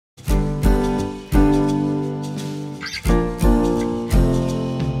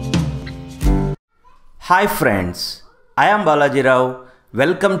Hi friends, I am Balaji Rao.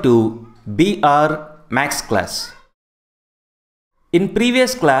 Welcome to BR Max class. In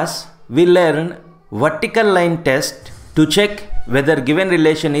previous class, we learned vertical line test to check whether given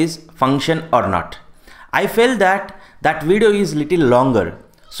relation is function or not. I felt that video is little longer.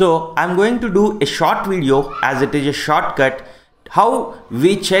 So I am going to do a short video as it is a shortcut how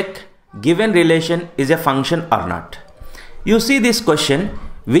we check given relation is a function or not. You see this question,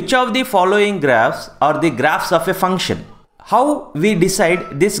 which of the following graphs are the graphs of a function? How we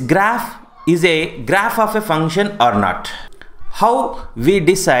decide this graph is a graph of a function or not? How we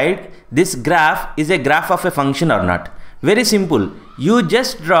decide this graph is a graph of a function or not? Very simple. You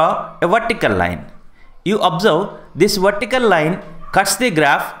just draw a vertical line. You observe this vertical line cuts the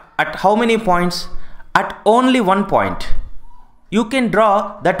graph at how many points? At only one point. You can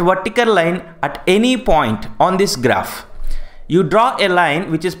draw that vertical line at any point on this graph. You draw a line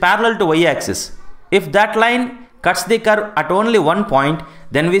which is parallel to y-axis. If that line cuts the curve at only one point,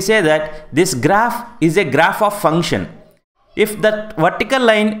 then we say that this graph is a graph of function. If that vertical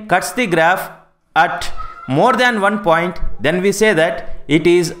line cuts the graph at more than one point, then we say that it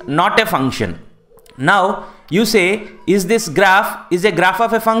is not a function. Now you say, is this graph is a graph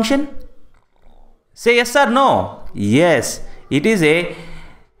of a function? Say yes or no. Yes, it is a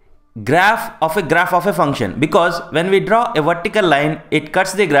graph of a function, because when we draw a vertical line, it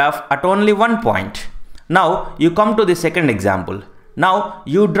cuts the graph at only one point. Now you come to the second example. Now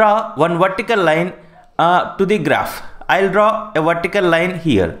you draw one vertical line to the graph. I'll draw a vertical line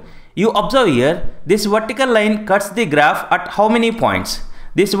here. You observe here, this vertical line cuts the graph at how many points?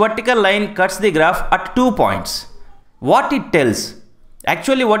 This vertical line cuts the graph at 2 points. What it tells?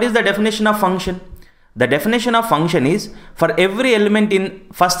 Actually, what is the definition of function? The definition of function is, for every element in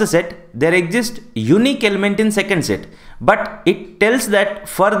first set, there exists unique element in second set. But it tells that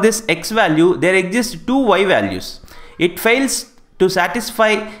for this x value, there exists two y values. It fails to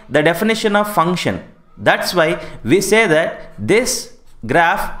satisfy the definition of function. That's why we say that this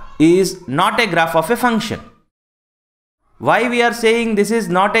graph is not a graph of a function. Why we are saying this is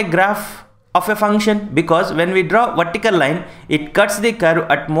not a graph of a function? Because when we draw vertical line, it cuts the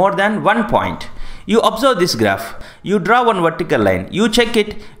curve at more than one point. You observe this graph. You draw one vertical line. You check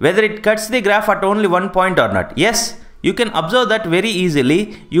it whether it cuts the graph at only one point or not. Yes, you can observe that very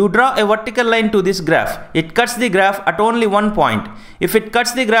easily. You draw a vertical line to this graph. It cuts the graph at only one point. If it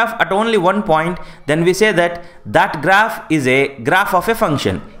cuts the graph at only one point, then we say that that graph is a graph of a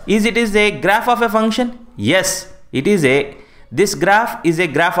function. Is it a graph of a function? Yes, it is this graph is a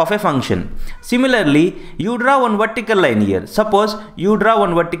graph of a function. Similarly, you draw one vertical line here. Suppose you draw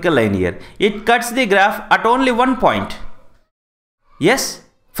one vertical line here. It cuts the graph at only one point. Yes,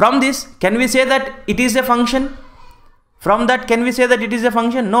 from this, can we say that it is a function? From that, can we say that it is a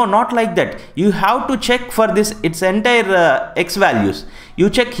function? No, not like that. You have to check for this, its entire x values. You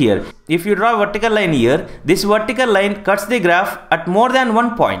check here. If you draw a vertical line here, this vertical line cuts the graph at more than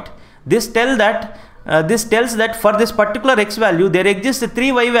one point. This tells that for this particular x value, there exists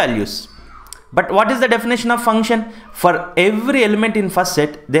three y values. But what is the definition of function? For every element in first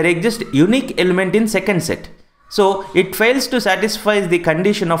set, there exists unique element in second set. So it fails to satisfy the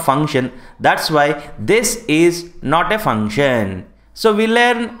condition of function. That's why this is not a function. So we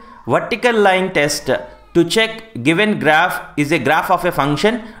learn vertical line test to check given graph is a graph of a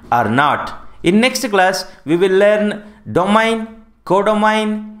function or not. In next class, we will learn domain,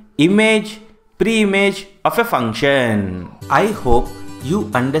 codomain, image, pre-image of a function. I hope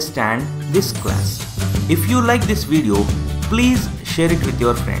you understand this class. If you like this video, please share it with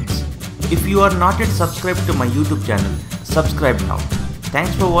your friends. If you are not yet subscribed to my YouTube channel, subscribe now.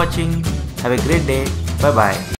 Thanks for watching. Have a great day. Bye bye.